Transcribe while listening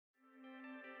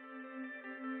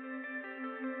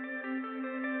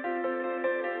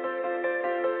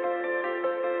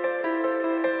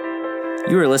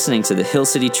You are listening to the Hill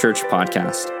City Church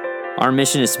podcast. Our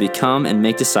mission is to become and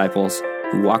make disciples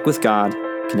who walk with God,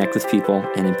 connect with people,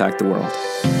 and impact the world.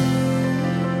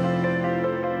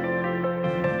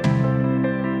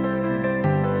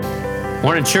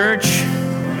 Morning, church.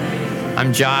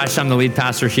 I'm Josh. I'm the lead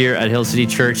pastor here at Hill City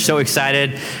Church. So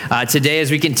excited today as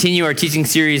we continue our teaching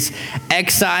series,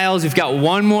 Exiles. We've got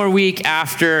one more week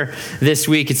after this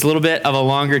week. It's a little bit of a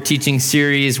longer teaching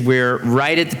series. We're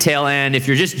right at the tail end. If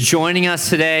you're just joining us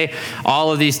today,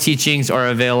 all of these teachings are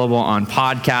available on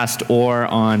podcast or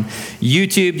on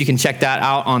YouTube. You can check that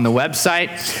out on the website.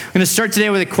 I'm going to start today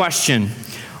with a question.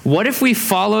 What if we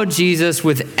followed Jesus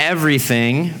with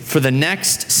everything for the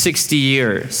next 60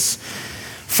 years?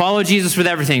 Follow Jesus with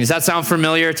everything. Does that sound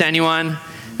familiar to anyone?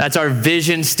 That's our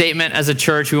vision statement as a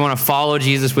church. We want to follow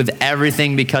Jesus with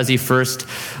everything because he first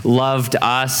loved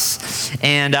us.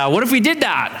 And what if we did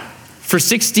that for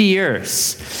 60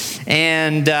 years?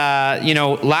 And,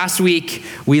 last week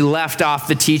we left off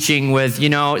the teaching with,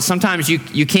 sometimes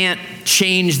you can't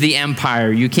change the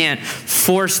empire. You can't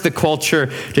force the culture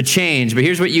to change. But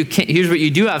here's what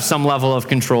you do have some level of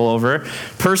control over.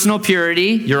 Personal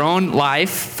purity, your own life,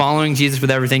 following Jesus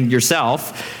with everything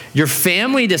yourself. Your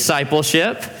family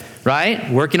discipleship, right?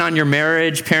 Working on your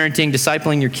marriage, parenting,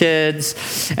 discipling your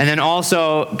kids. And then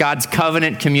also God's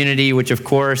covenant community, which of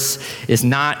course is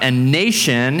not a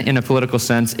nation in a political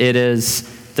sense. It is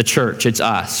the church. It's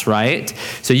us, right?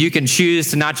 So you can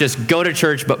choose to not just go to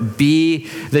church, but be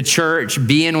the church,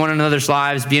 be in one another's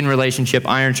lives, be in relationship,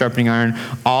 iron sharpening iron,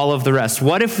 all of the rest.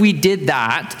 What if we did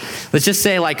that? Let's just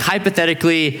say like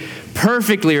hypothetically,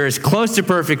 perfectly or as close to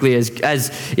perfectly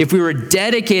as if we were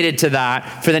dedicated to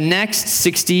that for the next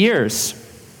 60 years.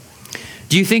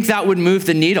 Do you think that would move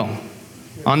the needle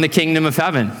on the kingdom of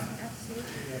heaven?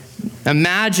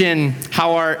 Imagine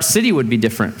how our city would be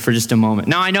different for just a moment.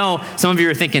 Now, I know some of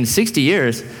you are thinking 60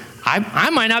 years.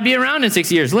 I might not be around in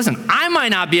 60 years. Listen, I might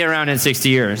not be around in 60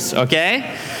 years,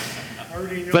 okay?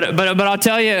 But I'll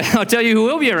tell you who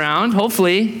will be around,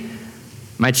 hopefully.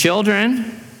 My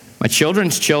children, my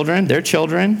children's children, their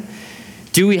children.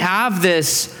 Do we have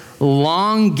this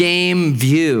long game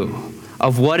view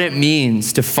of what it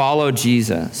means to follow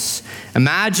Jesus?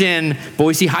 Imagine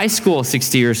Boise High School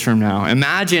 60 years from now.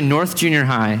 Imagine North Junior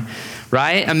High,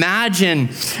 right? Imagine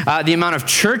the amount of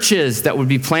churches that would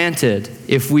be planted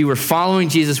if we were following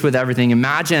Jesus with everything.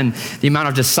 Imagine the amount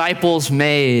of disciples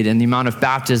made and the amount of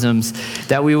baptisms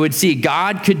that we would see.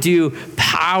 God could do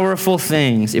powerful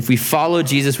things if we follow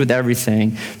Jesus with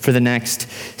everything for the next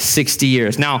 60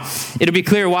 years. Now, it'll be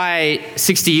clear why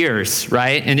 60 years,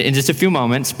 right, in just a few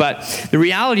moments. But the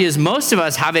reality is most of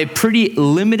us have a pretty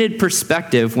limited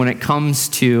perspective when it comes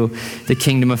to the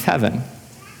kingdom of heaven.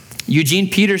 Eugene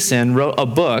Peterson wrote a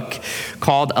book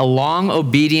called A Long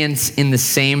Obedience in the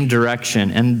Same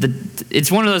Direction. And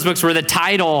it's one of those books where the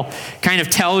title kind of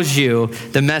tells you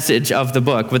the message of the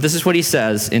book. But this is what he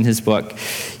says in his book.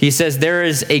 He says, there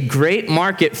is a great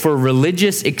market for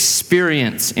religious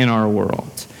experience in our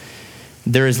world.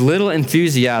 There is little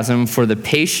enthusiasm for the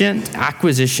patient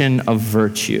acquisition of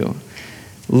virtue.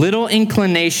 Little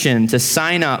inclination to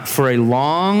sign up for a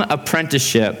long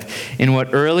apprenticeship in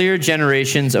what earlier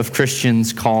generations of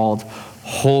Christians called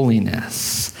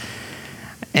holiness.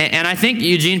 And I think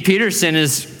Eugene Peterson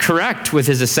is correct with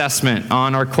his assessment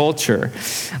on our culture.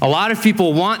 A lot of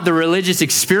people want the religious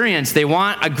experience. They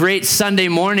want a great Sunday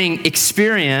morning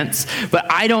experience,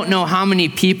 but I don't know how many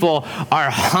people are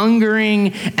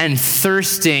hungering and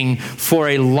thirsting for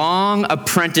a long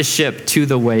apprenticeship to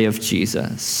the way of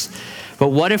Jesus. But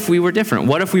what if we were different?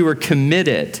 What if we were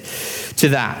committed to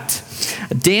that?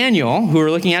 Daniel, who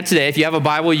we're looking at today, if you have a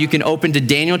Bible, you can open to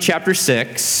Daniel chapter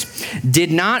 6,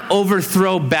 did not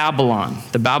overthrow Babylon,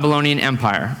 the Babylonian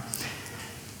Empire.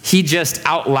 He just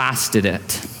outlasted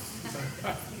it.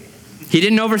 He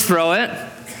didn't overthrow it.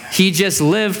 He just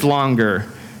lived longer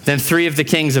than 3 of the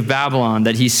kings of Babylon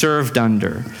that he served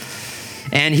under.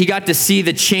 And he got to see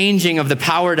the changing of the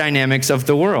power dynamics of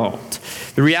the world.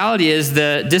 The reality is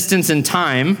the distance in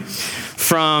time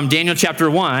from Daniel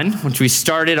chapter 1, which we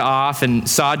started off and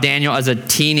saw Daniel as a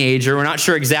teenager. We're not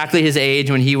sure exactly his age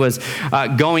when he was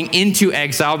going into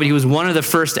exile, but he was one of the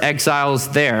first exiles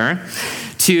there.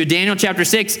 To Daniel chapter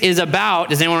 6 is about,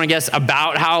 does anyone want to guess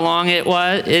about how long it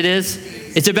is?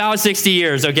 It's about 60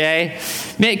 years, okay?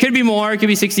 It could be more, it could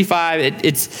be 65.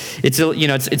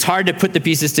 It's hard to put the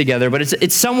pieces together, but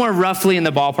it's somewhere roughly in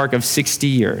the ballpark of 60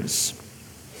 years.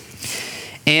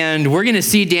 And we're going to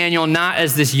see Daniel not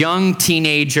as this young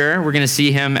teenager. We're going to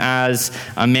see him as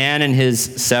a man in his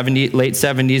late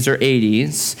 70s or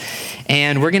 80s.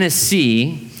 And we're going to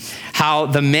see how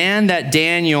the man that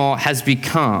Daniel has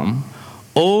become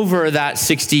over that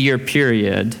 60-year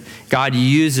period, God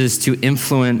uses to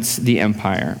influence the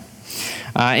empire.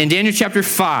 In Daniel chapter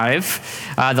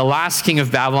 5, the last king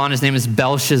of Babylon, his name is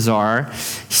Belshazzar,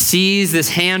 sees this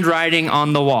handwriting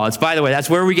on the wall. It's, by the way, that's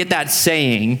where we get that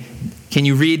saying, can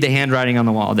you read the handwriting on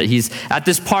the wall? That he's at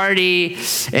this party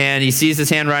and he sees this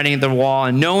handwriting at the wall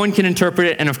and no one can interpret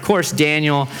it. And of course,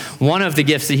 Daniel, one of the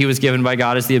gifts that he was given by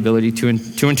God is the ability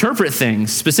to interpret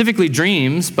things, specifically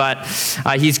dreams. But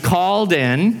he's called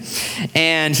in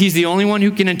and he's the only one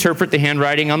who can interpret the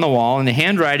handwriting on the wall. And the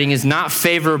handwriting is not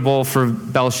favorable for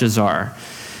Belshazzar.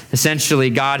 Essentially,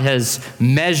 God has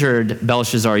measured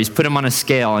Belshazzar. He's put him on a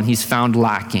scale and he's found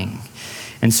lacking.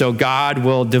 And so God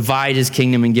will divide his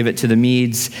kingdom and give it to the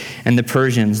Medes and the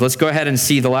Persians. Let's go ahead and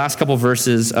see the last couple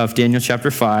verses of Daniel chapter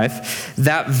 5.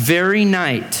 That very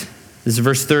night, this is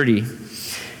verse 30,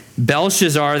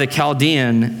 Belshazzar the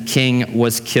Chaldean king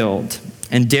was killed.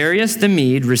 And Darius the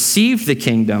Mede received the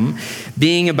kingdom,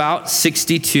 being about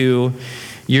 62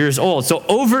 years old. So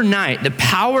overnight, the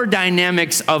power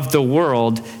dynamics of the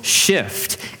world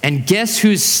shift. And guess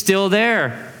who's still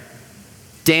there?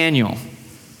 Daniel.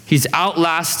 He's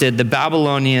outlasted the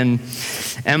Babylonian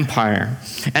Empire.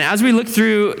 And as we look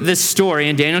through this story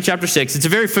in Daniel chapter 6, it's a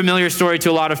very familiar story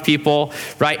to a lot of people,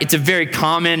 right? It's a very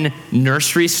common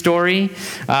nursery story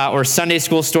or Sunday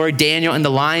school story. Daniel in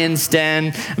the lion's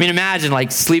den. I mean, imagine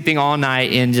like sleeping all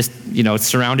night in just,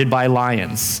 surrounded by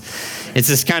lions. It's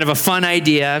just kind of a fun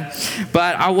idea.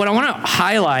 But what I want to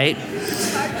highlight,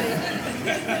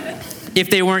 if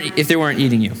they weren't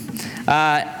eating you,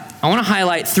 I want to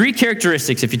highlight 3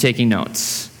 characteristics if you're taking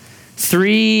notes.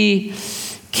 3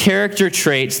 character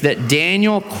traits that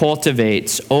Daniel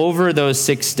cultivates over those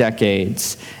 6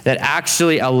 decades that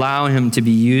actually allow him to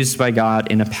be used by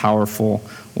God in a powerful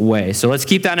way. So let's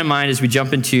keep that in mind as we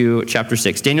jump into chapter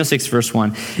 6. Daniel 6, verse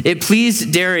 1. It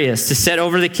pleased Darius to set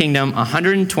over the kingdom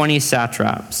 120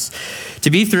 satraps, to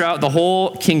be throughout the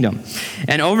whole kingdom,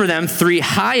 and over them 3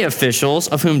 high officials,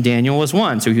 of whom Daniel was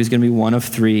one. So he was going to be one of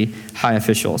 3 high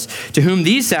officials, to whom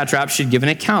these satraps should give an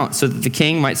account, so that the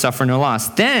king might suffer no loss.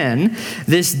 Then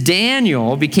this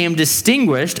Daniel became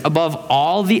distinguished above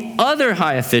all the other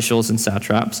high officials and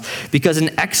satraps, because an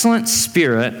excellent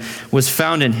spirit was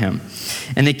found in him.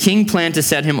 And the king planned to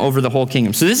set him over the whole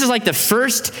kingdom. So this is like the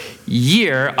first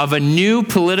year of a new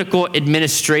political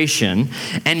administration,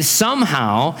 and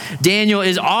somehow Daniel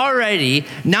is already,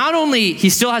 not only, he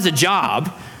still has a job,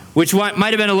 which might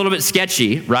have been a little bit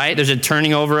sketchy, right? There's a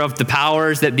turning over of the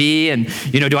powers that be, and,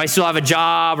 do I still have a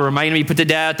job, or am I going to be put to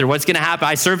death, or what's going to happen?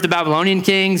 I served the Babylonian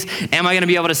kings. Am I going to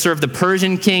be able to serve the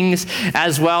Persian kings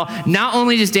as well? Not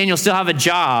only does Daniel still have a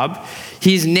job,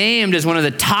 he's named as one of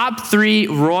the top 3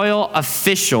 royal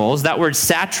officials. That word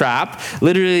satrap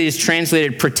literally is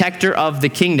translated protector of the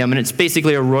kingdom, and it's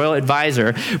basically a royal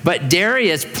advisor. But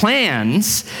Darius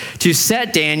plans to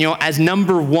set Daniel as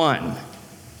number 1.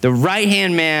 The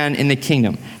right-hand man in the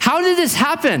kingdom. How did this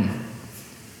happen?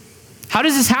 How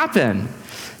does this happen?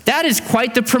 That is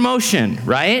quite the promotion,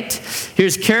 right?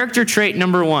 Here's character trait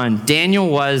number 1. Daniel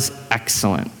was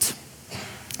excellent.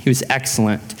 He was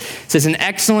excellent. It says an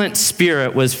excellent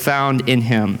spirit was found in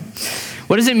him.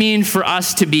 What does it mean for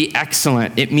us to be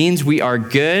excellent? It means we are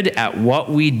good at what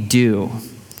we do.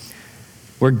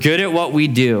 We're good at what we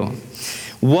do.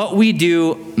 What we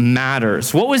do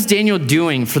matters. What was Daniel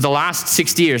doing for the last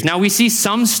 60 years? Now we see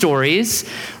some stories,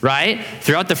 right?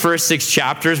 Throughout the first 6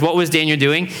 chapters, what was Daniel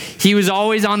doing? He was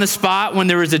always on the spot when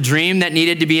there was a dream that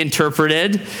needed to be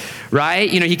interpreted,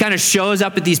 right? He kind of shows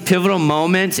up at these pivotal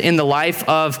moments in the life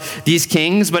of these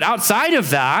kings. But outside of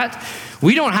that,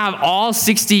 we don't have all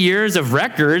 60 years of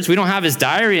records. We don't have his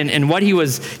diary and what he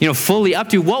was, fully up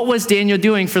to. What was Daniel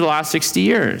doing for the last 60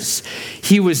 years?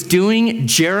 He was doing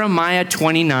Jeremiah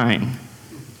 29. Do you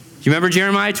remember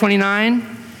Jeremiah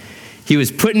 29? He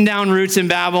was putting down roots in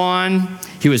Babylon.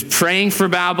 He was praying for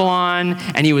Babylon,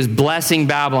 and he was blessing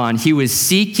Babylon. He was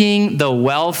seeking the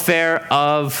welfare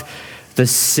of the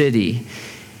city.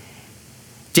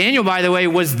 Daniel, by the way,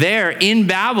 was there in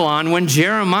Babylon when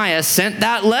Jeremiah sent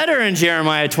that letter in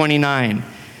Jeremiah 29.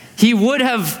 He would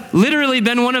have literally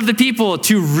been one of the people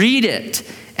to read it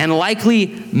and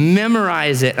likely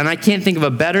memorize it. And I can't think of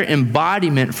a better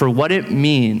embodiment for what it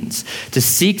means to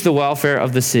seek the welfare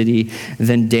of the city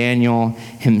than Daniel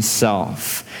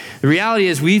himself. The reality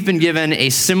is we've been given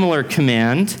a similar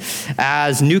command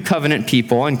as New Covenant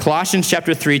people. In Colossians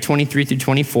chapter 3, 23 through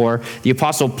 24, the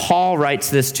Apostle Paul writes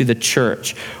this to the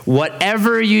church.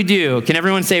 Whatever you do, can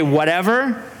everyone say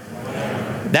whatever?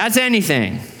 Whatever. That's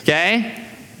anything, okay?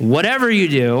 whatever you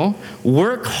do,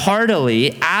 work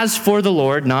heartily as for the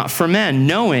Lord, not for men,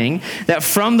 knowing that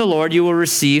from the Lord you will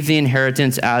receive the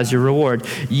inheritance as your reward.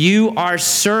 You are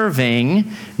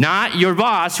serving, not your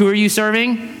boss. Who are you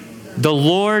serving? The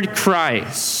Lord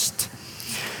Christ.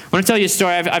 I want to tell you a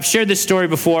story. I've shared this story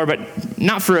before, but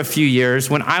not for a few years.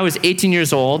 When I was 18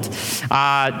 years old,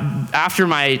 after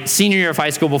my senior year of high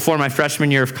school, before my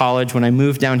freshman year of college, when I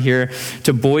moved down here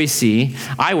to Boise,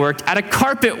 I worked at a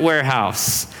carpet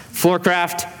warehouse,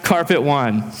 Floorcraft Carpet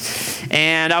One.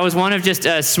 And I was one of just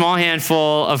a small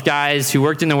handful of guys who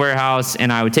worked in the warehouse,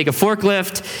 and I would take a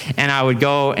forklift, and I would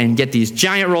go and get these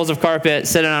giant rolls of carpet,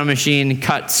 set it on a machine,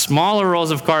 cut smaller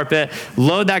rolls of carpet,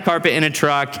 load that carpet in a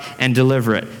truck, and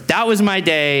deliver it. That was my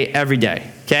day every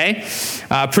day, okay?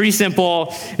 Pretty simple.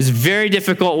 It was very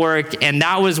difficult work, and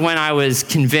that was when I was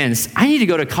convinced, I need to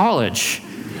go to college.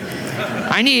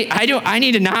 I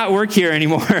need to not work here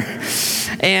anymore.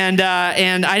 And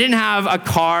I didn't have a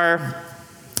car,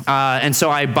 and so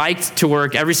I biked to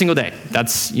work every single day.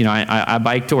 That's, I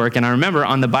biked to work, and I remember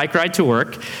on the bike ride to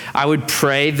work, I would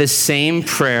pray the same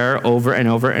prayer over and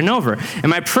over and over. And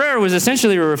my prayer was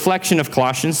essentially a reflection of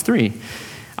Colossians 3.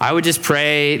 I would just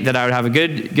pray that I would have a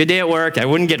good day at work. I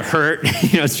wouldn't get hurt.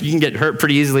 You can get hurt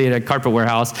pretty easily at a carpet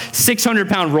warehouse.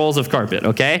 600-pound rolls of carpet,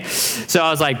 okay? So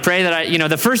I was like, pray that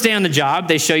the first day on the job,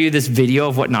 they show you this video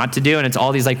of what not to do, and it's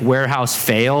all these like warehouse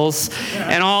fails,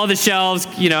 and all the shelves,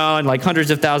 and like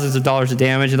hundreds of thousands of dollars of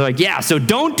damage, and they're like, yeah, so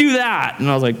don't do that. And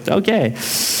I was like, okay.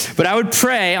 But I would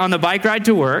pray on the bike ride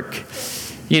to work,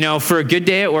 for a good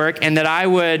day at work, and that I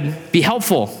would be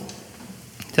helpful,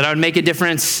 that I would make a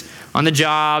difference on the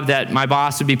job, that my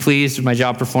boss would be pleased with my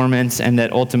job performance, and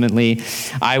that ultimately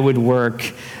I would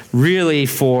work really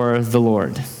for the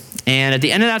Lord. And at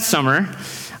the end of that summer,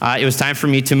 it was time for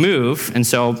me to move. And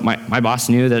so my boss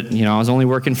knew that, I was only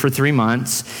working for 3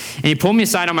 months. And he pulled me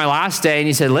aside on my last day and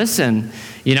he said, listen,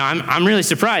 I'm really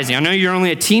surprised. I know you're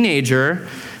only a teenager,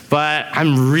 but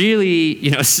I'm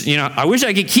really, I wish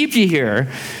I could keep you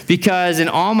here, because in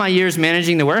all my years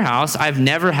managing the warehouse, I've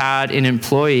never had an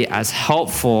employee as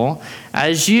helpful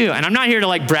as you. And I'm not here to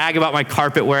like brag about my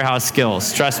carpet warehouse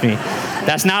skills. Trust me.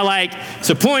 That's not like,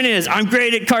 so point is, I'm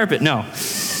great at carpet. No.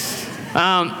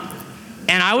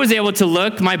 And I was able to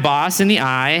look my boss in the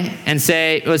eye and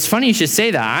say, it was funny you should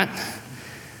say that.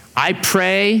 I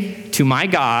pray to my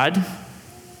God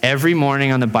every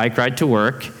morning on the bike ride to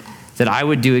work that I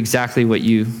would do exactly what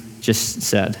you just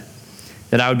said.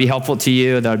 That I would be helpful to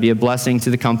you, that I would be a blessing to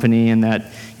the company, and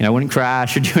that I wouldn't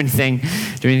crash or do anything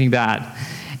bad.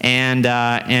 And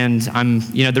I'm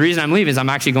the reason I'm leaving is I'm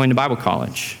actually going to Bible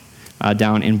college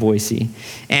down in Boise.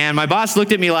 And my boss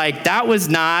looked at me like that was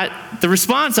not the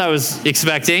response I was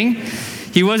expecting.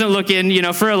 He wasn't looking,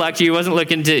 for a lecture. He wasn't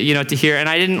looking to, to hear. And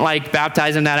I didn't like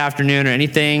baptize him that afternoon or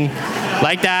anything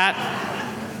like that.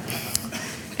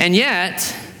 And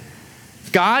yet,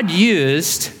 God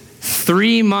used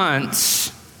 3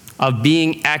 months of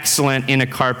being excellent in a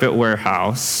carpet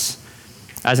warehouse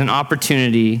as an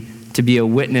opportunity to be a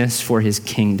witness for his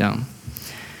kingdom.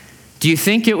 Do you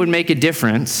think it would make a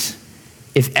difference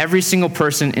if every single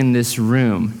person in this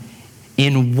room,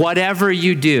 in whatever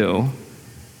you do,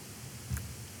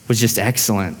 was just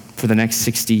excellent for the next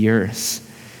 60 years?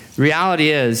 The reality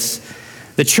is,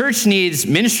 the church needs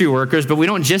ministry workers, but we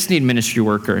don't just need ministry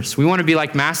workers. We want to be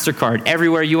like MasterCard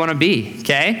everywhere you want to be,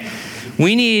 okay?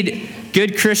 We need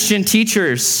good Christian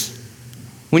teachers.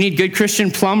 We need good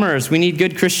Christian plumbers. We need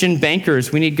good Christian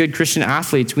bankers. We need good Christian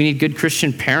athletes. We need good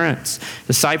Christian parents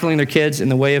discipling their kids in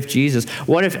the way of Jesus.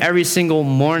 What if every single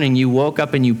morning you woke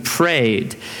up and you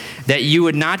prayed that you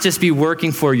would not just be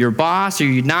working for your boss, or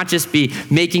you'd not just be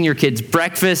making your kids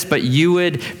breakfast, but you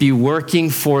would be working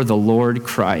for the Lord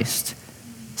Christ?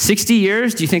 60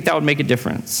 years, do you think that would make a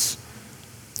difference?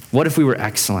 What if we were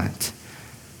excellent?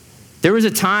 There was a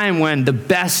time when the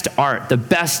best art, the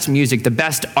best music, the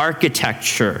best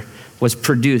architecture was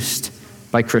produced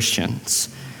by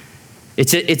Christians.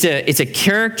 It's a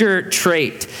character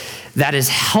trait that is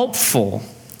helpful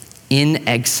in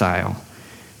exile.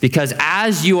 Because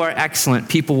as you are excellent,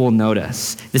 people will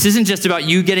notice. This isn't just about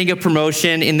you getting a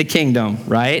promotion in the kingdom,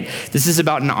 right? This is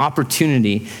about an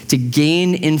opportunity to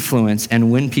gain influence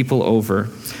and win people over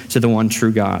to the one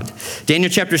true God.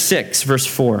 Daniel chapter 6, verse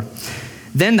 4.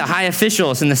 Then the high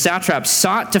officials and the satraps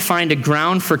sought to find a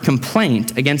ground for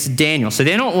complaint against Daniel. So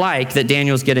they don't like that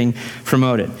Daniel's getting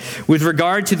promoted with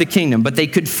regard to the kingdom, but they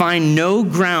could find no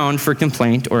ground for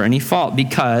complaint or any fault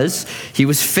because he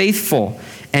was faithful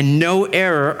and no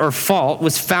error or fault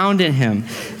was found in him.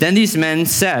 Then these men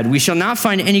said, we shall not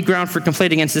find any ground for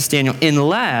complaint against this Daniel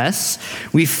unless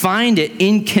we find it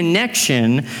in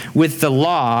connection with the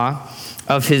law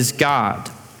of his God.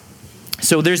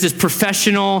 So there's this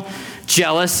professional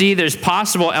jealousy. There's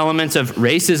possible elements of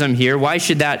racism here. Why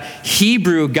should that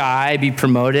Hebrew guy be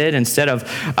promoted instead of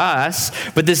us?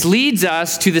 But this leads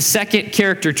us to the second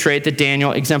character trait that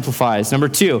Daniel exemplifies. Number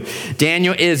 2,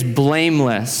 Daniel is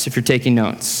blameless, if you're taking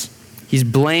notes. He's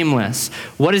blameless.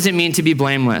 What does it mean to be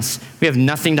blameless? We have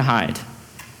nothing to hide.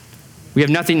 We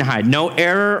have nothing to hide. No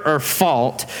error or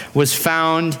fault was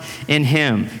found in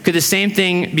him. Could the same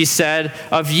thing be said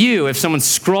of you if someone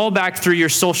scrolled back through your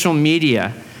social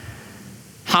media?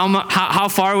 How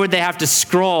far would they have to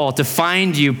scroll to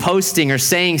find you posting or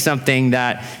saying something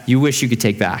that you wish you could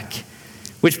take back?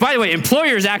 Which, by the way,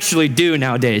 employers actually do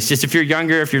nowadays. Just if you're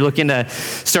younger, if you're looking to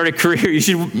start a career, you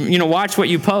should watch what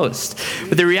you post.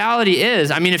 But the reality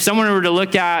is, if someone were to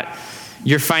look at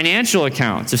your financial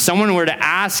accounts, if someone were to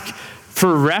ask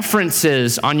for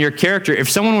references on your character, if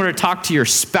someone were to talk to your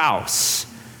spouse,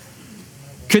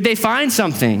 could they find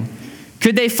something?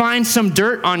 Could they find some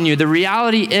dirt on you? The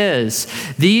reality is,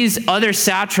 these other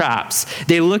satraps,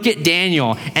 they look at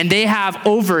Daniel and they have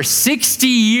over 60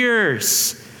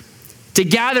 years to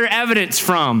gather evidence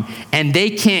from, and they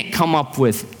can't come up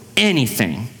with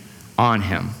anything on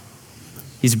him.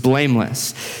 He's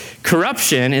blameless.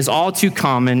 Corruption is all too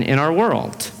common in our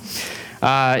world.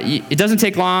 It doesn't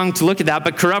take long to look at that,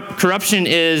 but corruption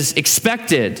is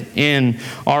expected in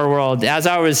our world. As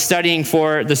I was studying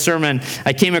for the sermon,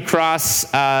 I came across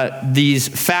these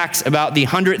facts about the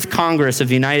 100th Congress of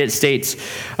the United States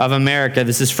of America.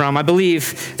 This is from, I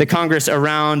believe, the Congress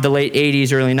around the late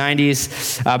 80s, early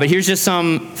 90s. But here's just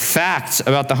some facts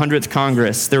about the 100th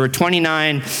Congress. There were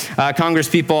 29 Congress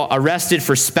people arrested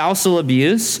for spousal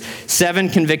abuse, 7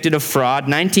 convicted of fraud,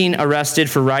 19 arrested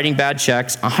for writing bad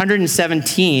checks, 117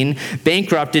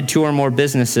 bankrupted 2 or more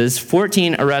businesses,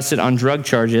 14 arrested on drug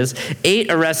charges,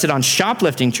 8 arrested on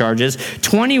shoplifting charges,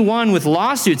 21 with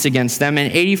lawsuits against them,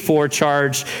 and 84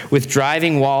 charged with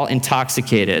driving while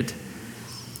intoxicated.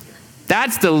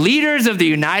 That's the leaders of the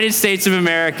United States of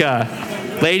America,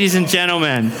 ladies and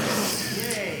gentlemen.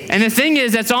 And the thing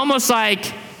is, that's almost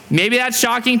like, maybe that's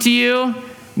shocking to you,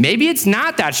 maybe it's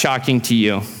not that shocking to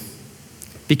you,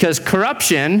 because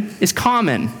corruption is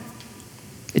common.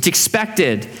 It's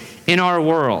expected in our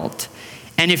world.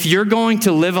 And if you're going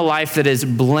to live a life that is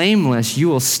blameless, you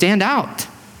will stand out.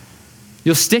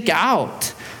 You'll stick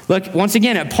out. Look, once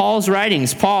again, at Paul's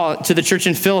writings, Paul to the church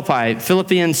in Philippi,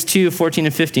 Philippians 2:14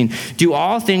 and 15, do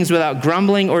all things without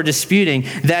grumbling or disputing,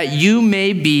 that you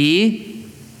may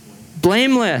be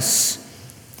blameless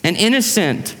and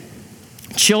innocent,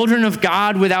 children of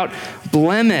God without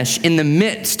blemish in the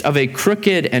midst of a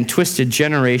crooked and twisted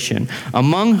generation,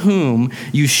 among whom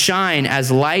you shine as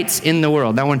lights in the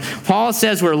world. Now, when Paul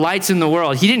says we're lights in the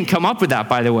world, he didn't come up with that,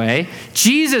 by the way.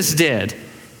 Jesus did.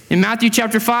 In Matthew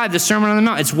chapter 5, the Sermon on the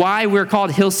Mount, it's why we're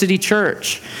called Hill City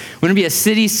Church. We're going to be a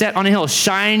city set on a hill,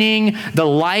 shining the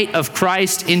light of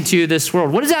Christ into this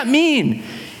world. What does that mean?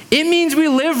 It means we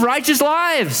live righteous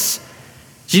lives.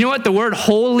 Do you know what the word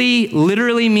holy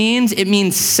literally means? It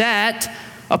means set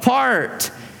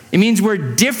apart. It means we're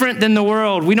different than the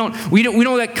world. We don't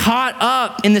get caught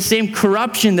up in the same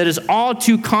corruption that is all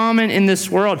too common in this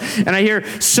world. And I hear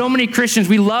so many Christians,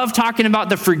 we love talking about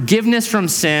the forgiveness from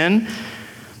sin,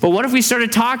 but what if we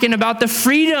started talking about the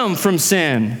freedom from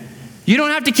sin? You don't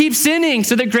have to keep sinning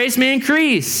so that grace may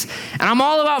increase. And I'm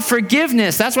all about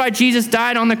forgiveness. That's why Jesus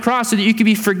died on the cross, so that you could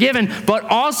be forgiven, but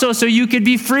also so you could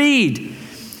be freed.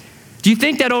 Do you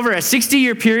think that over a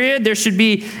 60-year period, there should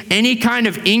be any kind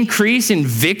of increase in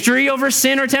victory over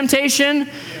sin or temptation?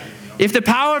 If the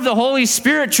power of the Holy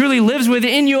Spirit truly lives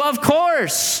within you, of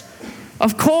course.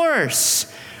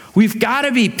 We've got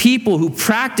to be people who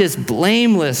practice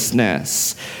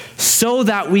blamelessness so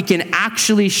that we can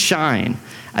actually shine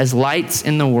as lights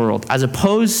in the world, as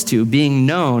opposed to being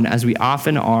known, as we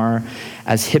often are,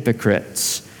 as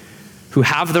hypocrites who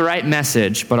have the right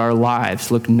message, but our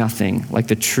lives look nothing like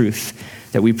the truth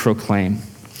that we proclaim.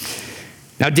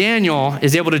 Now, Daniel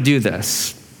is able to do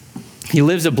this. He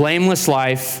lives a blameless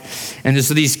life, and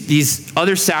so these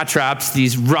other satraps,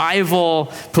 these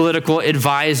rival political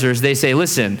advisors, they say,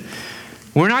 listen,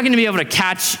 we're not going to be able to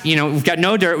catch, we've got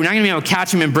no dirt, we're not going to be able to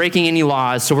catch him in breaking any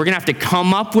laws, so we're going to have to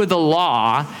come up with a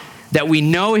law that we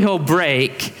know he'll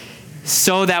break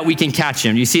so that we can catch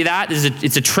him. You see that?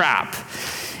 It's a trap.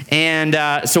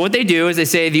 And so what they do is they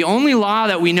say, the only law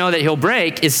that we know that he'll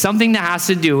break is something that has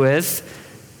to do with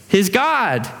his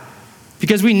God.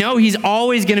 because we know he's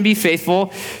always going to be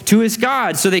faithful to his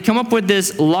God. So they come up with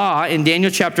this law in Daniel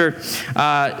chapter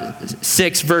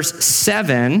 6, verse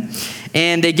 7,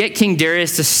 and they get King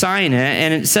Darius to sign it,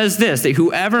 and it says this, that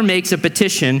whoever makes a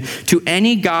petition to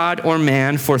any god or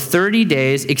man for 30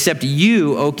 days, except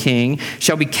you, O king,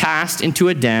 shall be cast into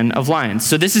a den of lions.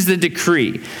 So this is the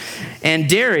decree. And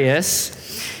Darius,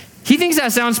 he thinks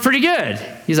that sounds pretty good.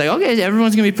 He's like, okay,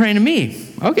 everyone's going to be praying to me.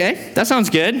 Okay, that sounds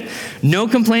good. No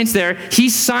complaints there. He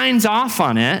signs off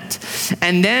on it.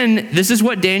 And then this is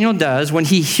what Daniel does when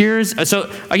he hears.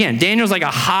 So again, Daniel's like a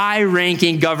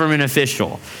high-ranking government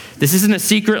official. This isn't a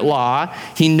secret law.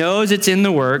 He knows it's in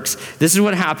the works. This is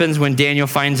what happens when Daniel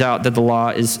finds out that the law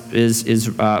is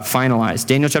finalized.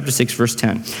 Daniel chapter 6, verse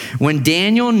 10. When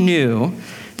Daniel knew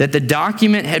that the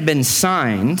document had been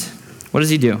signed, what does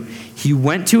he do? He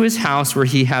went to his house where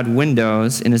he had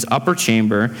windows in his upper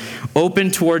chamber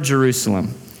open toward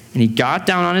Jerusalem. And he got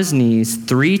down on his knees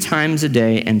 3 times a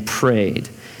day and prayed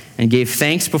and gave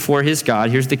thanks before his God.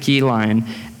 Here's the key line,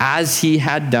 as he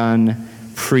had done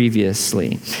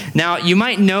previously. Now, you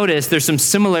might notice there's some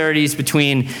similarities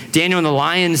between Daniel in the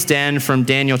lion's den from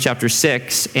Daniel chapter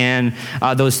 6 and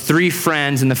those 3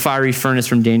 friends in the fiery furnace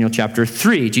from Daniel chapter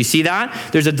 3. Do you see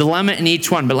that? There's a dilemma in each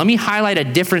one, but let me highlight a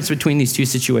difference between these 2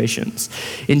 situations.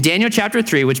 In Daniel chapter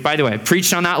 3, which, by the way, I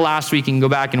preached on that last week. You can go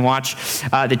back and watch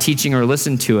the teaching or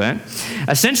listen to it.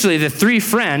 Essentially, the 3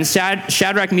 friends,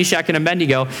 Shadrach, Meshach, and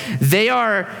Abednego, they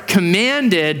are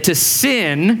commanded to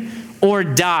sin or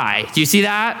die. Do you see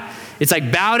that? It's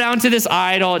like bow down to this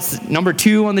idol. It's number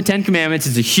 2 on the 10 Commandments.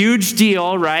 It's a huge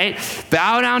deal, right?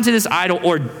 Bow down to this idol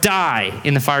or die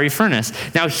in the fiery furnace.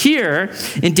 Now here,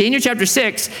 in Daniel chapter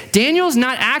 6, Daniel's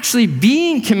not actually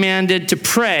being commanded to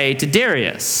pray to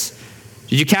Darius.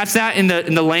 Did you catch that in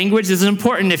the language? This is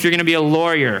important if you're going to be a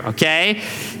lawyer, okay?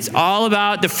 It's all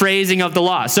about the phrasing of the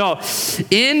law. So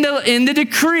in the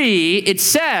decree, it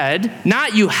said,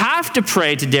 not you have to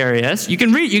pray to Darius. You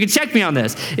can check me on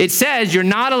this. It says you're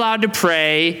not allowed to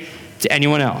pray to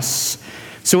anyone else.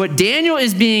 So what Daniel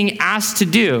is being asked to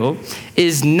do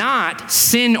is not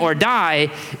sin or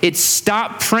die. It's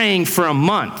stop praying for a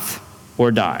month or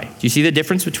die. Do you see the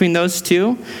difference between those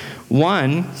 2?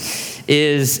 One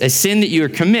is a sin that you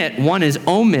commit. One is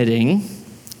omitting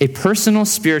a personal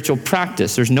spiritual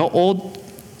practice. There's no Old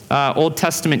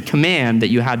Testament command that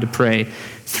you had to pray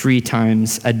 3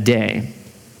 times a day.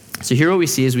 So here what we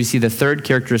see is we see the third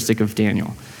characteristic of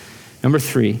Daniel. Number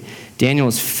 3, Daniel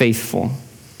is faithful.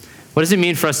 What does it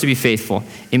mean for us to be faithful?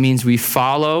 It means we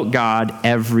follow God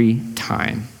every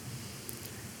time.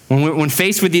 When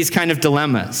faced with these kind of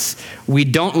dilemmas, we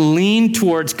don't lean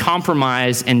towards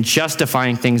compromise and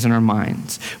justifying things in our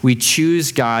minds. We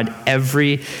choose God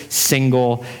every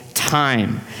single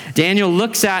time. Daniel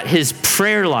looks at his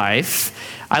prayer life.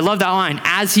 I love that line,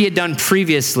 as he had done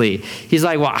previously. He's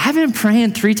like, well, I've been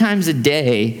praying 3 times a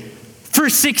day for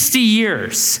 60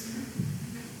 years.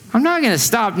 I'm not going to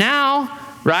stop now,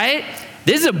 right?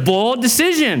 This is a bold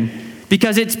decision.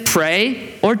 Because it's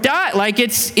pray or die. Like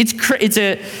it's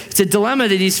a dilemma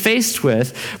that he's faced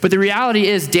with. But the reality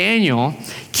is Daniel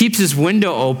keeps his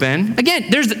window open. Again,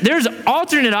 there's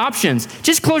alternate options.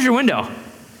 Just close your window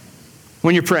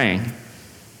when you're praying.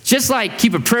 Just like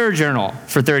keep a prayer journal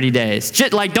for 30 days.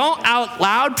 Just like don't out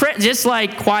loud pray, just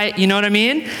like quiet, you know what I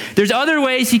mean? There's other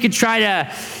ways he could try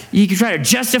to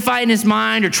justify it in his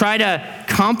mind or try to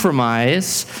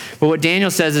compromise. But what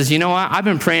Daniel says is, you know what? I've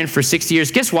been praying for 60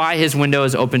 years. Guess why his window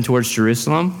is open towards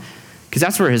Jerusalem? Because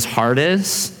that's where his heart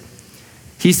is.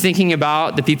 He's thinking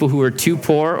about the people who are too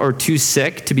poor or too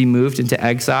sick to be moved into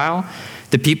exile.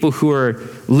 The people who are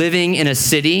living in a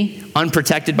city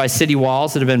unprotected by city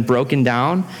walls that have been broken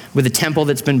down, with a temple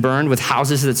that's been burned, with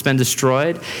houses that's been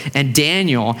destroyed. And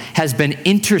Daniel has been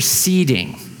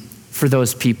interceding for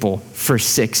those people for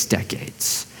 6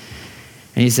 decades.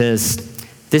 And he says,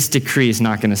 this decree is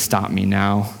not going to stop me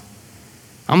now.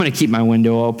 I'm going to keep my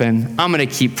window open. I'm going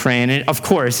to keep praying. And of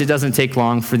course, it doesn't take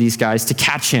long for these guys to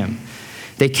catch him.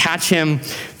 They catch him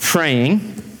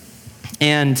praying.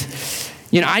 And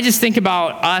I just think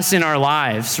about us in our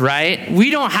lives, right?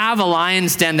 We don't have a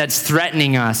lion's den that's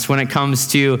threatening us when it comes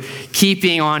to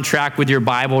keeping on track with your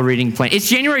Bible reading plan. It's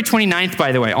January 29th,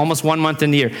 by the way, almost 1 month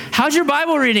in the year. How's your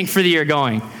Bible reading for the year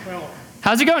going?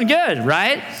 How's it going? Good,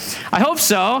 right? I hope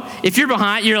so. If you're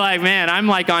behind, you're like, man, I'm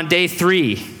like on day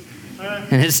 3.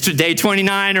 And it's day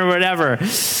 29 or whatever.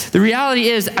 The reality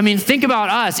is, think about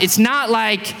us. It's not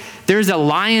like there's a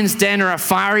lion's den or a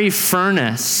fiery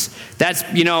furnace that's,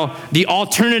 the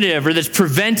alternative or that's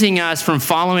preventing us from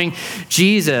following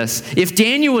Jesus. If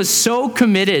Daniel was so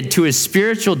committed to his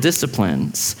spiritual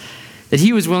disciplines that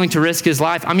he was willing to risk his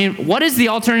life. I mean, what is the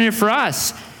alternative for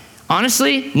us?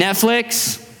 Honestly,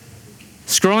 Netflix,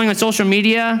 scrolling on social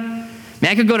media.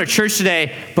 Man, I could go to church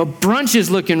today, but brunch is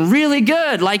looking really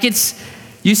good. Like you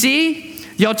see,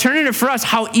 the alternative for us,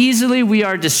 how easily we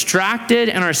are distracted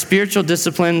and our spiritual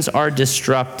disciplines are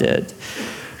disrupted.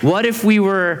 What if we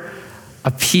were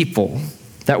a people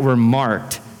that were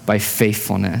marked by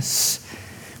faithfulness?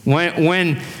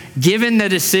 When given the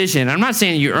decision, I'm not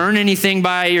saying you earn anything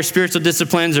by your spiritual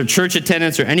disciplines or church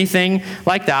attendance or anything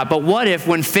like that, but what if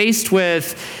when faced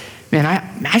with, man,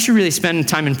 I should really spend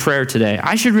time in prayer today.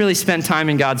 I should really spend time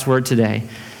in God's word today.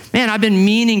 Man, I've been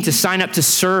meaning to sign up to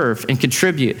serve and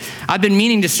contribute. I've been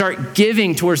meaning to start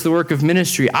giving towards the work of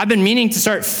ministry. I've been meaning to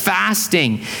start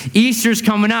fasting. Easter's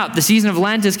coming up. The season of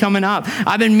Lent is coming up.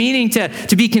 I've been meaning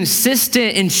to be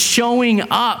consistent in showing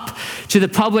up to the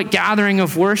public gathering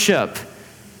of worship.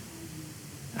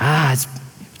 It's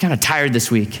kind of tired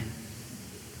this week.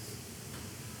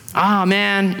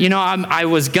 Man, I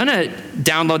was going to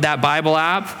download that Bible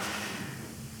app.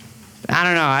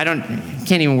 I don't know.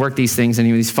 Can't even work these things,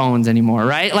 these phones anymore,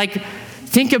 right? Like,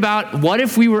 think about what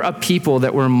if we were a people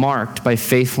that were marked by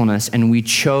faithfulness and we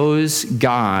chose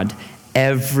God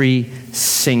every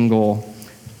single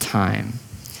time.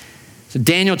 So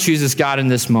Daniel chooses God in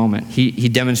this moment. He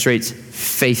demonstrates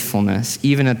faithfulness,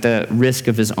 even at the risk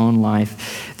of his own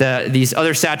life. These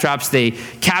other satraps, they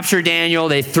capture Daniel,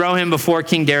 they throw him before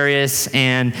King Darius,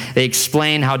 and they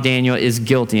explain how Daniel is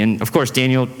guilty. And of course,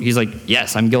 Daniel, he's like,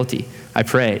 yes, I'm guilty. I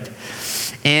prayed.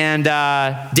 And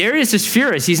Darius is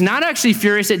furious. He's not actually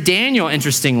furious at Daniel,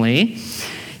 interestingly.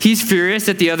 He's furious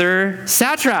at the other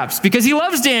satraps because he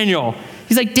loves Daniel.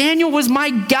 He's like, Daniel was my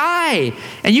guy.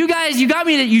 And you guys,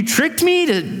 you tricked me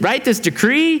to write this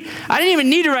decree. I didn't even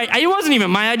need to write. It wasn't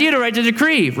even my idea to write the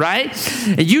decree, right?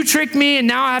 And you tricked me, and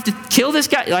now I have to kill this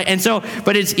guy.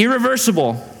 But it's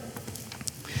irreversible.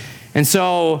 And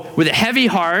so, with a heavy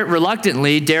heart,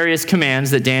 reluctantly, Darius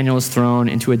commands that Daniel is thrown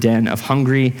into a den of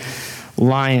hungry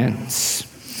lions.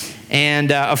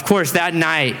 And of course, that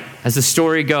night, as the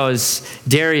story goes,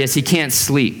 Darius, he can't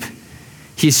sleep.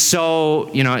 He's so,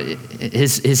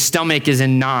 his stomach is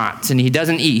in knots and he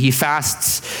doesn't eat. He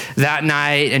fasts that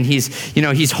night and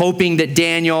he's hoping that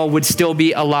Daniel would still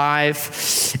be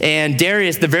alive. And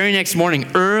Darius, the very next morning,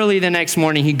 early the next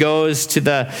morning, he goes to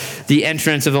the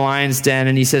entrance of the lion's den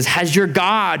and he says, has your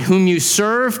God, whom you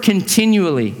serve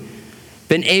continually,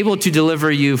 been able to deliver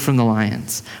you from the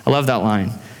lions? I love that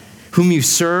line. Whom you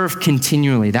serve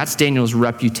continually. That's Daniel's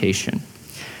reputation.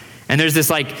 And there's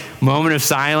this moment of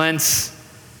silence.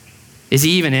 Is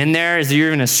he even in there? Is there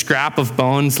even a scrap of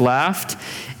bones left?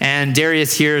 And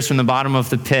Darius hears from the bottom of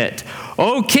the pit,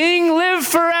 "O king, live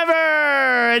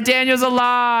forever!" And Daniel's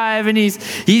alive. And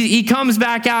he comes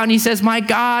back out and he says, my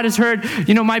God has heard,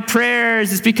 my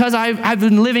prayers. It's because I've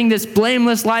been living this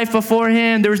blameless life before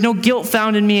him. There was no guilt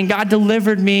found in me, and God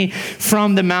delivered me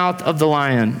from the mouth of the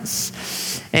lions.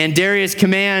 And Darius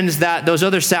commands that those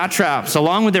other satraps,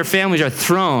 along with their families, are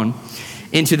thrown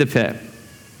into the pit.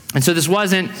 And so this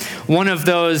wasn't one of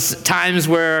those times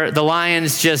where the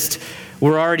lions just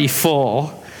were already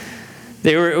full.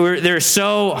 They were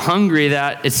so hungry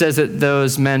that it says that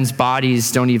those men's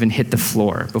bodies don't even hit the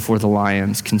floor before the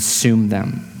lions consume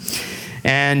them.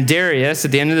 And Darius,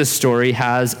 at the end of the story,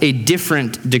 has a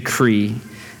different decree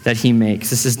that he makes.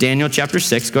 This is Daniel chapter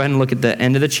 6. Go ahead and look at the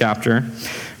end of the chapter,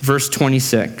 verse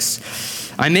 26.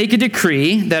 I make a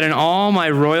decree that in all my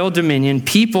royal dominion,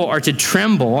 people are to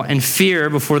tremble and fear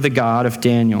before the God of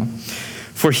Daniel.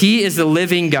 For he is the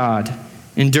living God,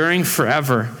 enduring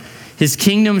forever. His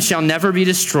kingdom shall never be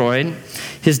destroyed.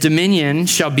 His dominion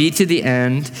shall be to the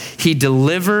end. He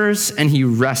delivers and he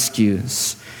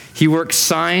rescues. He works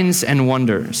signs and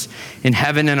wonders in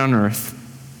heaven and on earth.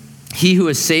 He who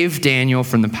has saved Daniel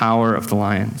from the power of the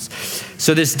lions.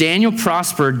 So this Daniel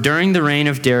prospered during the reign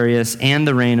of Darius and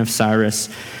the reign of Cyrus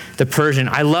the Persian.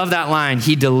 I love that line.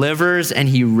 He delivers and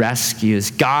he rescues.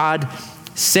 God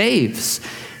saves.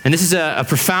 And this is a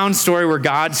profound story where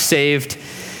God saved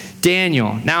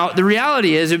Daniel. Now, the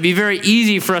reality is it would be very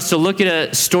easy for us to look at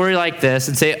a story like this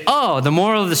and say, the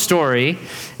moral of the story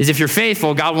is if you're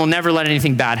faithful, God will never let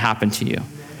anything bad happen to you.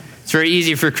 It's very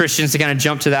easy for Christians to kind of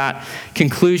jump to that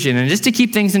conclusion. And just to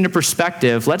keep things into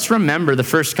perspective, let's remember the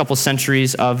first couple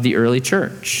centuries of the early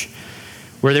church,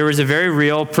 where there was a very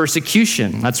real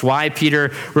persecution. That's why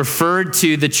Peter referred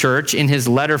to the church in his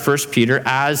letter, 1 Peter,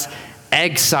 as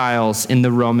exiles in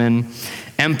the Roman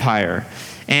Empire.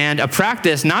 And a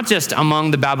practice, not just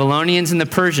among the Babylonians and the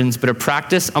Persians, but a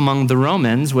practice among the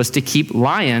Romans was to keep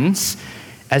lions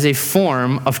as a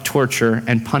form of torture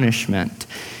and punishment.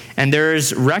 And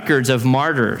there's records of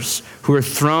martyrs who are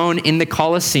thrown in the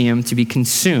Colosseum to be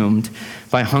consumed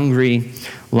by hungry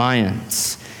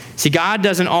lions. See, God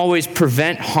doesn't always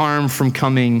prevent harm from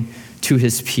coming to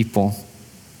his people.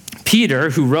 Peter,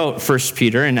 who wrote 1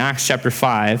 Peter in Acts chapter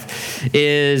 5,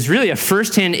 is really a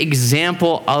firsthand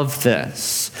example of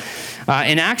this.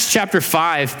 In Acts chapter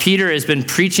 5, Peter has been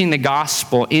preaching the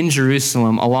gospel in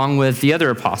Jerusalem along with the other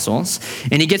apostles,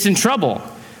 and he gets in trouble.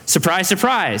 Surprise,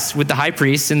 surprise, with the high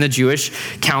priests and the Jewish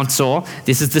council.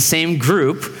 This is the same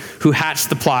group who hatched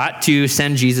the plot to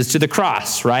send Jesus to the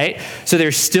cross, right? So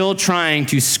they're still trying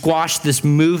to squash this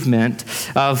movement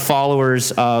of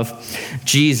followers of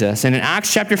Jesus. And in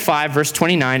Acts chapter 5, verse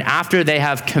 29, after they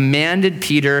have commanded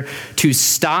Peter to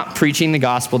stop preaching the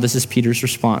gospel, this is Peter's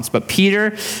response. But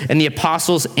Peter and the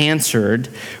apostles answered,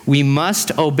 "We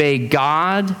must obey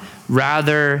God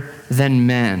rather than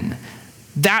men."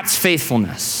 That's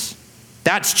faithfulness.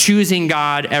 That's choosing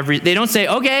God they don't say,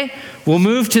 okay, we'll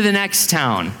move to the next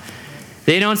town.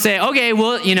 They don't say, okay,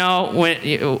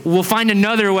 we'll find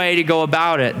another way to go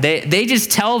about it. They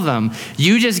just tell them,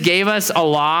 you just gave us a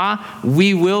law.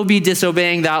 We will be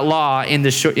disobeying that law in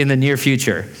the near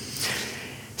future.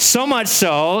 So much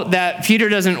so that Peter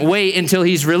doesn't wait until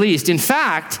he's released. In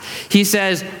fact, he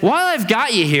says, while I've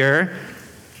got you here,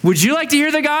 would you like to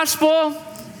hear the gospel?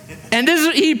 And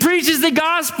he preaches the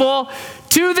gospel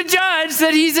to the judge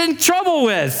that he's in trouble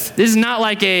with. This is not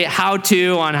like a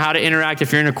how-to on how to interact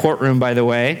if you're in a courtroom, by the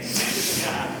way.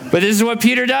 But this is what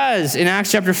Peter does in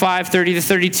Acts chapter 5, 30 to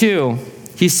 32.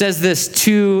 He says this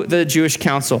to the Jewish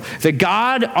council. The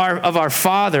God of our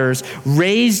fathers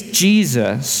raised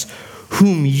Jesus,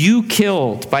 whom you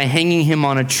killed by hanging him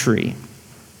on a tree.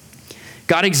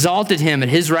 God exalted him at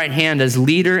his right hand as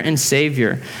leader and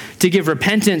savior to give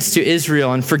repentance to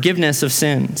Israel and forgiveness of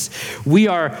sins. We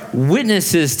are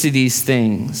witnesses to these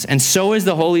things, and so is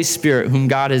the Holy Spirit whom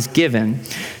God has given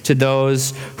to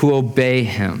those who obey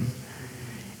him.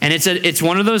 And it's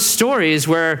one of those stories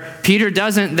where Peter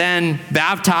doesn't then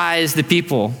baptize the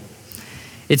people.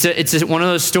 It's one of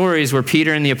those stories where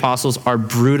Peter and the apostles are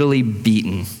brutally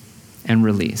beaten and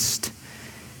released.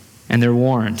 And they're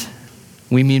warned.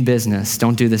 We mean business.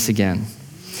 Don't do this again.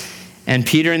 And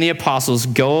Peter and the apostles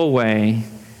go away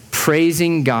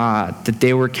praising God that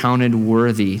they were counted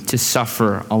worthy to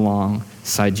suffer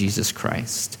alongside Jesus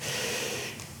Christ.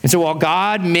 And so while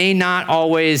God may not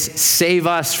always save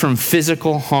us from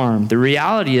physical harm, the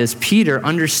reality is Peter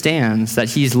understands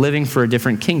that he's living for a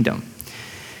different kingdom.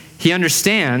 He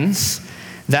understands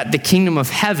that the kingdom of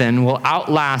heaven will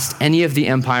outlast any of the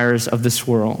empires of this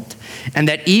world. And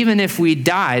that even if we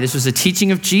die, this was a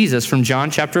teaching of Jesus from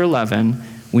John chapter 11,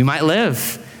 we might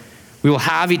live. We will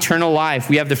have eternal life.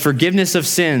 We have the forgiveness of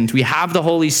sins. We have the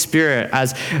Holy Spirit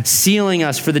as sealing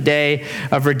us for the day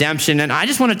of redemption. And I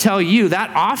just want to tell you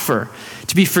that offer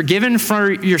to be forgiven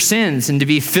for your sins and to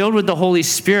be filled with the Holy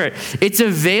Spirit, it's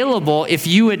available if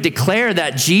you would declare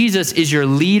that Jesus is your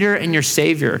leader and your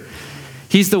savior.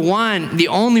 He's the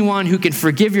only one who can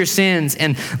forgive your sins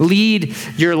and lead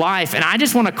your life. And I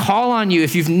just want to call on you,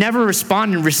 if you've never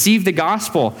responded and received the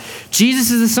gospel, Jesus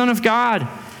is the Son of God.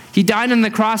 He died on the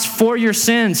cross for your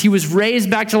sins. He was raised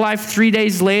back to life 3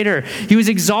 days later. He was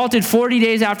exalted 40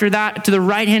 days after that to the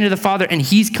right hand of the Father, and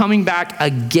he's coming back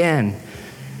again.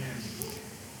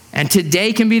 And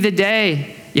today can be the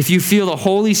day. If you feel the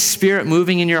Holy Spirit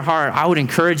moving in your heart, I would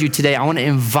encourage you today. I want to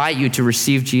invite you to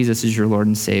receive Jesus as your Lord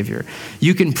and Savior.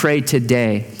 You can pray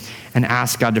today and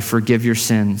ask God to forgive your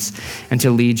sins and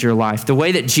to lead your life. The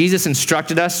way that Jesus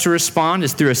instructed us to respond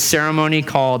is through a ceremony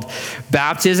called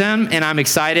baptism, and I'm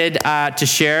excited to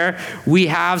share. We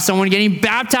have someone getting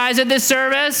baptized at this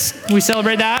service. Can we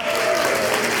celebrate that?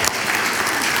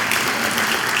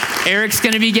 Eric's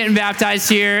going to be getting baptized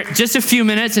here in just a few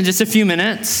minutes.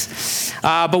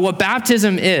 But what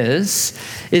baptism is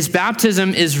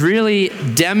baptism is really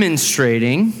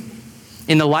demonstrating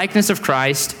in the likeness of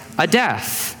Christ a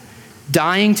death,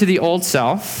 dying to the old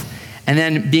self, and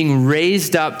then being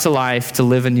raised up to life to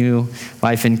live a new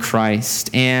life in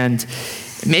Christ. And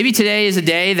maybe today is a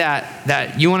day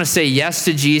that you want to say yes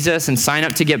to Jesus and sign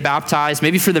up to get baptized.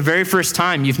 Maybe for the very first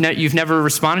time, you've never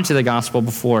responded to the gospel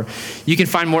before. You can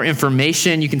find more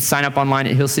information. You can sign up online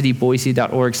at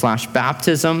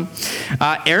hillcityboise.org/baptism.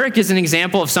 Eric is an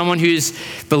example of someone who's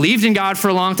believed in God for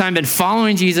a long time, been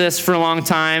following Jesus for a long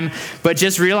time, but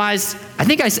just realized, I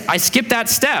think I skipped that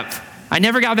step. I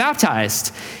never got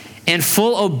baptized. And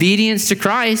full obedience to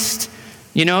Christ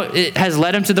It has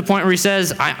led him to the point where he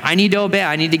says, I need to obey.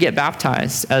 I need to get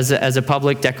baptized as a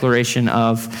public declaration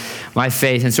of my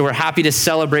faith. And so we're happy to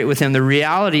celebrate with him. The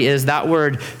reality is that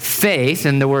word faith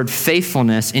and the word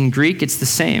faithfulness, in Greek, it's the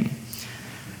same.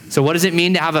 So what does it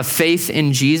mean to have a faith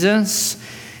in Jesus?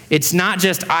 It's not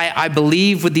just, I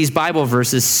believe what these Bible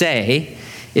verses say.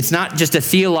 It's not just a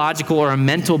theological or a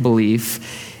mental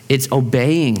belief. It's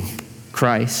obeying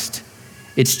Christ.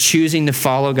 It's choosing to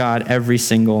follow God every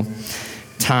single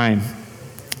time.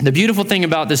 The beautiful thing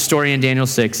about this story in Daniel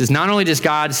 6 is not only does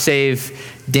God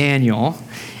save Daniel,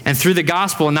 and through the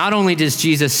gospel, not only does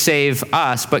Jesus save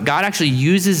us, but God actually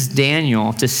uses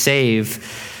Daniel to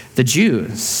save the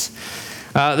Jews.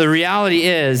 The reality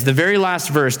is, the very last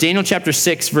verse, Daniel chapter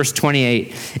 6, verse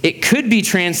 28, it could be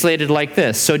translated like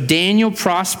this. So Daniel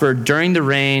prospered during the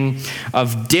reign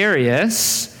of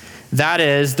Darius, that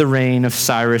is the reign of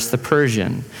Cyrus the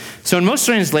Persian. So in most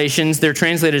translations, they're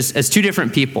translated as two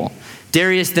different people,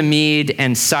 Darius the Mede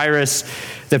and Cyrus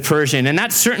the Persian. And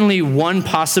that's certainly one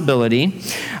possibility,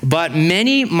 but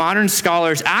many modern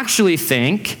scholars actually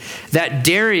think that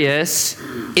Darius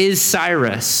is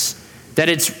Cyrus, that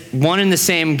it's one and the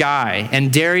same guy.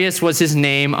 And Darius was his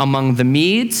name among the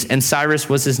Medes, and Cyrus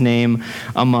was his name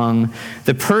among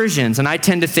the Persians. And I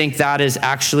tend to think that is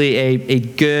actually a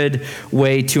good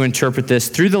way to interpret this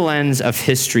through the lens of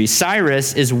history.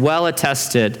 Cyrus is well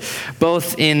attested,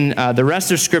 both in the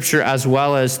rest of Scripture as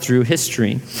well as through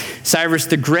history. Cyrus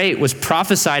the Great was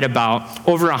prophesied about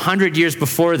over 100 years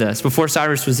before this, before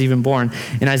Cyrus was even born,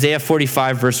 in Isaiah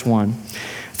 45, verse 1.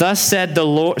 Thus says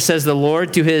the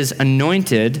Lord to his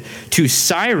anointed, to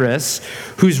Cyrus,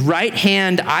 whose right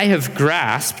hand I have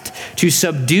grasped, to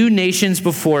subdue nations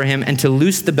before him and to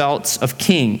loose the belts of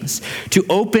kings, to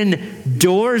open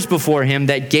doors before him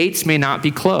that gates may not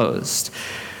be closed.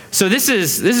 So this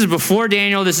is before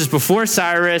Daniel, this is before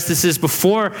Cyrus, this is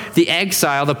before the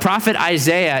exile. The prophet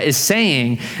Isaiah is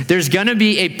saying there's going to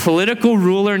be a political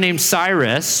ruler named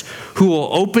Cyrus who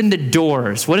will open the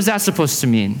doors. What is that supposed to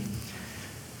mean?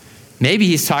 Maybe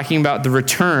he's talking about the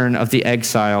return of the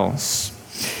exiles.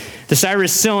 The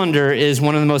Cyrus cylinder is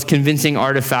one of the most convincing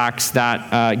artifacts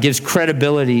that gives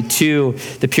credibility to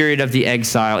the period of the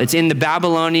exile. It's in the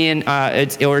Babylonian,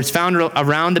 it's found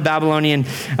around the Babylonian,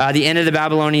 the end of the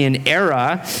Babylonian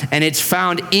era, and it's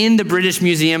found in the British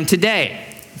Museum today.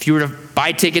 If you were to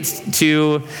buy tickets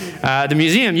to the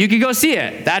museum, you could go see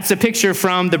it. That's a picture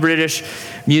from the British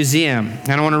Museum.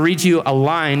 And I want to read you a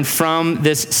line from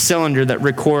this cylinder that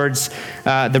records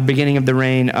the beginning of the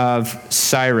reign of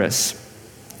Cyrus.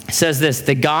 It says this: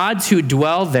 the gods who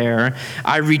dwell there,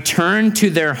 I return to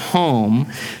their home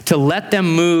to let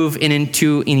them move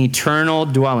into an eternal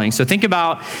dwelling. So think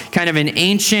about kind of an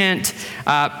ancient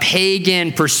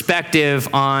pagan perspective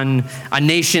on a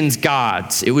nation's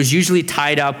gods. It was usually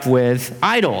tied up with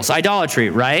idols, idolatry,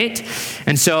 right?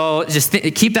 And so just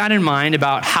keep that in mind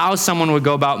about how someone would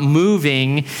go about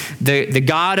moving the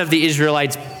God of the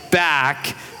Israelites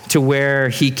back to where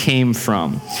he came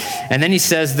from. And then he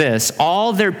says this: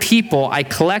 all their people I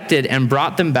collected and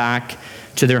brought them back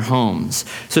to their homes.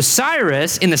 So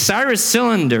Cyrus, in the Cyrus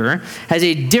cylinder, has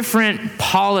a different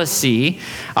policy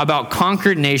about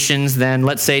conquered nations than,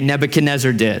 let's say,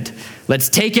 Nebuchadnezzar did. Let's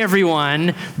take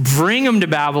everyone, bring them to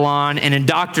Babylon, and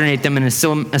indoctrinate them and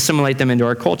assimilate them into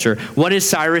our culture. What does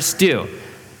Cyrus do?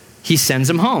 He sends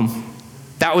them home.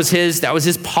 That was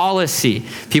his policy.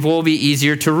 People will be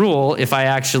easier to rule if I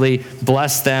actually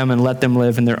bless them and let them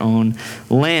live in their own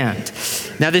land.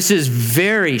 Now, this is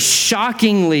very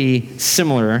shockingly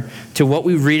similar to what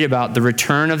we read about the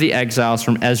return of the exiles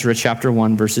from Ezra chapter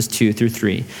 1, verses 2 through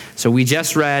 3. So we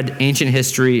just read ancient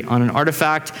history on an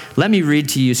artifact. Let me read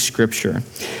to you scripture.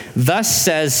 Thus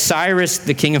says Cyrus,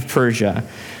 the king of Persia,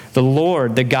 the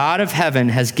Lord, the God of heaven,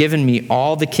 has given me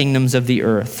all the kingdoms of the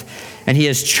earth. And he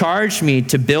has charged me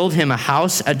to build him a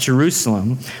house at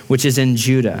Jerusalem, which is in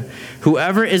Judah.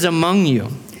 Whoever is among you,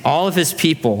 all of his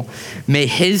people, may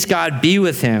his God be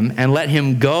with him, and let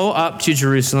him go up to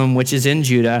Jerusalem, which is in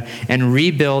Judah, and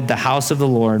rebuild the house of the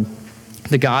Lord,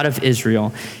 the God of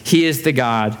Israel. He is the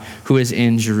God who is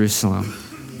in Jerusalem.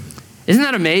 Isn't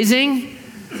that amazing?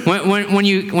 When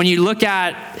you look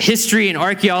at history and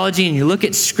archaeology and you look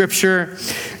at scripture,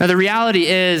 now the reality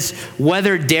is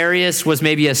whether Darius was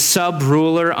maybe a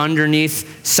sub-ruler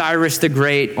underneath Cyrus the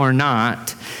Great or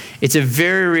not, it's a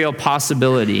very real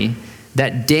possibility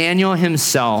that Daniel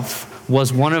himself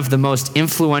was one of the most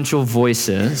influential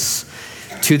voices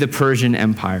to the Persian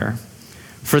Empire.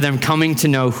 For them coming to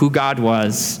know who God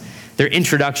was, their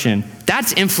introduction,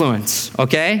 that's influence,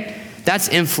 okay? That's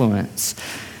influence.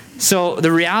 So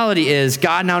the reality is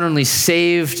God not only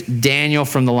saved Daniel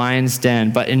from the lion's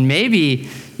den, but in maybe,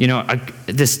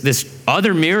 this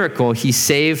other miracle, he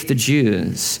saved the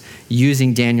Jews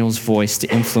using Daniel's voice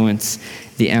to influence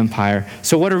the empire.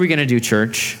 So what are we going to do,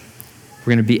 church?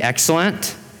 We're going to be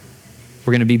excellent.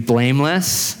 We're going to be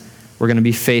blameless. We're going to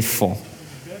be faithful.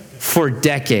 For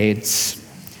decades,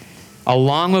 a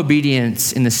long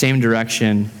obedience in the same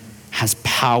direction has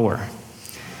power.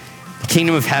 The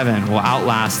kingdom of heaven will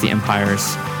outlast the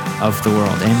empires of the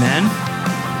world. Amen?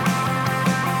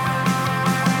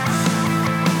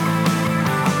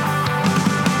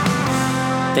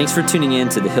 Thanks for tuning in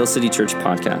to the Hill City Church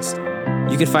podcast.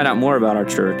 You can find out more about our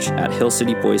church at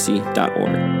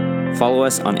hillcityboise.org. Follow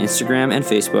us on Instagram and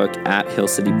Facebook at Hill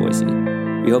City Boise.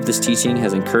 We hope this teaching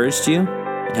has encouraged you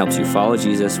and helps you follow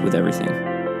Jesus with everything.